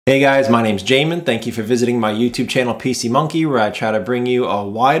Hey guys, my name's Jamin. Thank you for visiting my YouTube channel PC Monkey, where I try to bring you a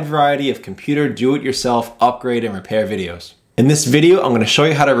wide variety of computer do-it-yourself upgrade and repair videos. In this video, I'm going to show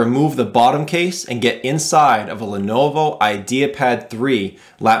you how to remove the bottom case and get inside of a Lenovo IdeaPad 3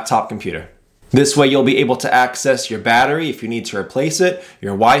 laptop computer. This way you'll be able to access your battery if you need to replace it,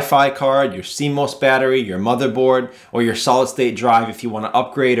 your Wi-Fi card, your CMOS battery, your motherboard, or your solid-state drive if you want to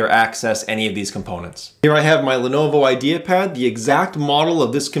upgrade or access any of these components. Here I have my Lenovo IdeaPad. The exact model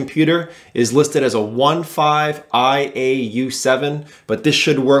of this computer is listed as a 15IAU7, but this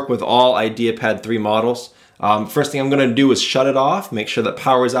should work with all IdeaPad 3 models. First thing I'm going to do is shut it off, make sure that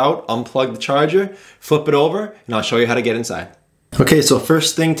power is out, unplug the charger, flip it over, and I'll show you how to get inside. Okay, so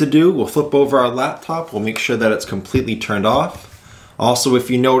first thing to do, we'll flip over our laptop. We'll make sure that it's completely turned off. Also, if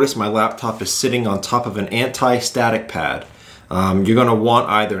you notice, my laptop is sitting on top of an anti-static pad. You're going to want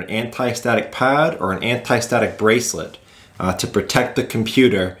either an anti-static pad or an anti-static bracelet to protect the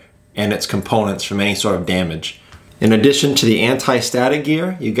computer and its components from any sort of damage. In addition to the anti-static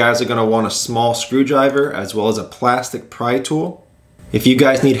gear, you guys are going to want a small screwdriver as well as a plastic pry tool. If you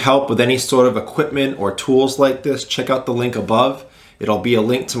guys need help with any sort of equipment or tools like this, check out the link above. It'll be a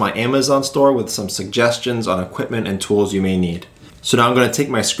link to my Amazon store with some suggestions on equipment and tools you may need. So now I'm going to take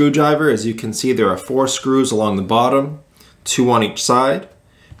my screwdriver. As you can see, there are 4 screws along the bottom, 2 on each side,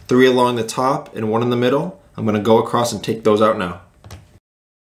 3 along the top, and 1 in the middle. I'm going to go across and take those out now.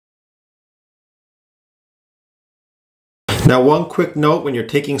 Now, one quick note when you're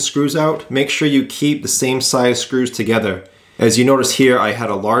taking screws out, make sure you keep the same size screws together. As you notice here, I had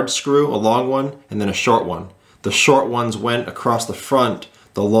a large screw, a long one, and then a short one. The short ones went across the front,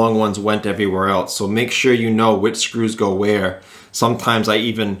 the long ones went everywhere else. So make sure you know which screws go where. Sometimes I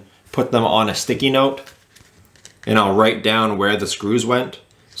even put them on a sticky note and I'll write down where the screws went.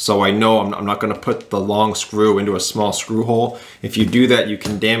 So I know I'm not going to put the long screw into a small screw hole. If you do that, you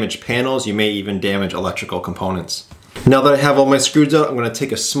can damage panels. You may even damage electrical components. Now that I have all my screws out, I'm going to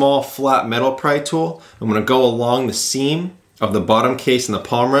take a small flat metal pry tool. I'm going to go along the seam of the bottom case and the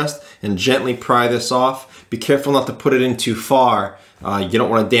palm rest and gently pry this off. Be careful not to put it in too far. You don't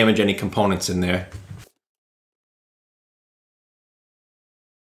want to damage any components in there.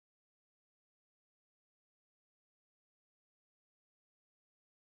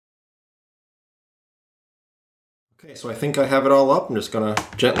 Okay, so I think I have it all up. I'm just going to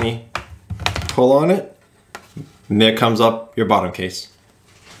gently pull on it. And there comes up your bottom case.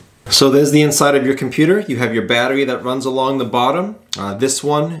 So there's the inside of your computer. You have your battery that runs along the bottom. This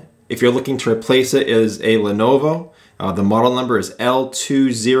one, if you're looking to replace it, is a Lenovo. The model number is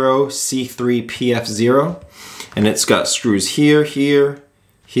L20C3PF0. And it's got screws here, here,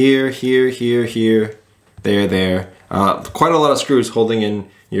 here, here, here, here, there. Quite a lot of screws holding in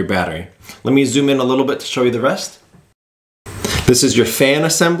your battery. Let me zoom in a little bit to show you the rest. This is your fan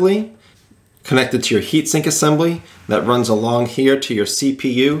assembly, connected to your heatsink assembly that runs along here to your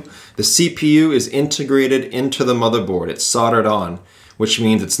CPU. The CPU is integrated into the motherboard. It's soldered on, which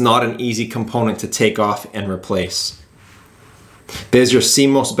means it's not an easy component to take off and replace. There's your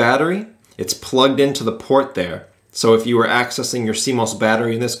CMOS battery. It's plugged into the port there. So if you were accessing your CMOS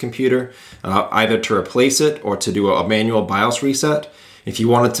battery in this computer, either to replace it or to do a manual BIOS reset, if you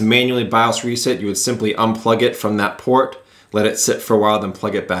wanted to manually BIOS reset, you would simply unplug it from that port, let it sit for a while, then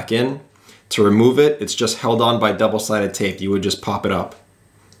plug it back in. To remove it, it's just held on by double-sided tape. You would just pop it up.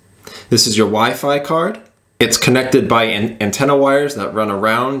 This is your Wi-Fi card. It's connected by antenna wires that run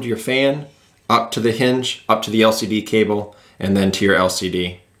around your fan, up to the hinge, up to the LCD cable, and then to your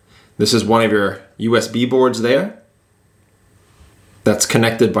LCD. This is one of your USB boards there. That's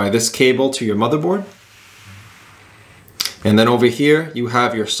connected by this cable to your motherboard. And then over here, you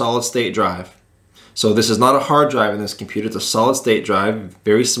have your solid-state drive. So this is not a hard drive in this computer, it's a solid state drive,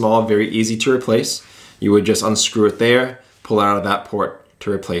 very small, very easy to replace. You would just unscrew it there, pull it out of that port to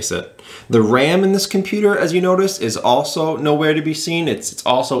replace it. The RAM in this computer, as you notice, is also nowhere to be seen. It's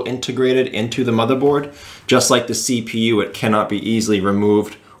also integrated into the motherboard. Just like the CPU, it cannot be easily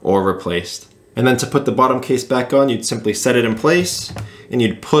removed or replaced. And then to put the bottom case back on, you'd simply set it in place and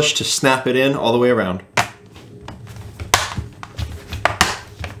you'd push to snap it in all the way around.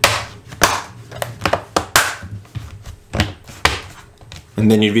 And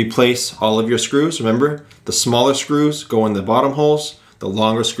then you replace all of your screws. Remember, the smaller screws go in the bottom holes, the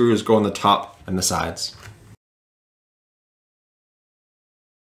longer screws go in the top and the sides.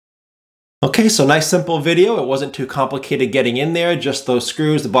 Okay, so nice simple video. It wasn't too complicated getting in there, just those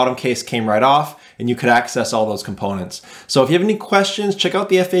screws. The bottom case came right off. and you could access all those components. So if you have any questions, check out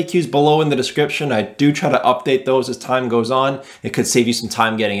the FAQs below in the description. I do try to update those as time goes on. It could save you some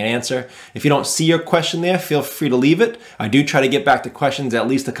time getting an answer. If you don't see your question there, feel free to leave it. I do try to get back to questions at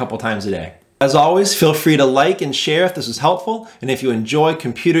least a couple times a day. As always, feel free to like and share if this was helpful. And if you enjoy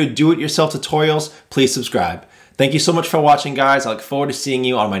computer do-it-yourself tutorials, please subscribe. Thank you so much for watching, guys. I look forward to seeing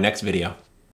you on my next video.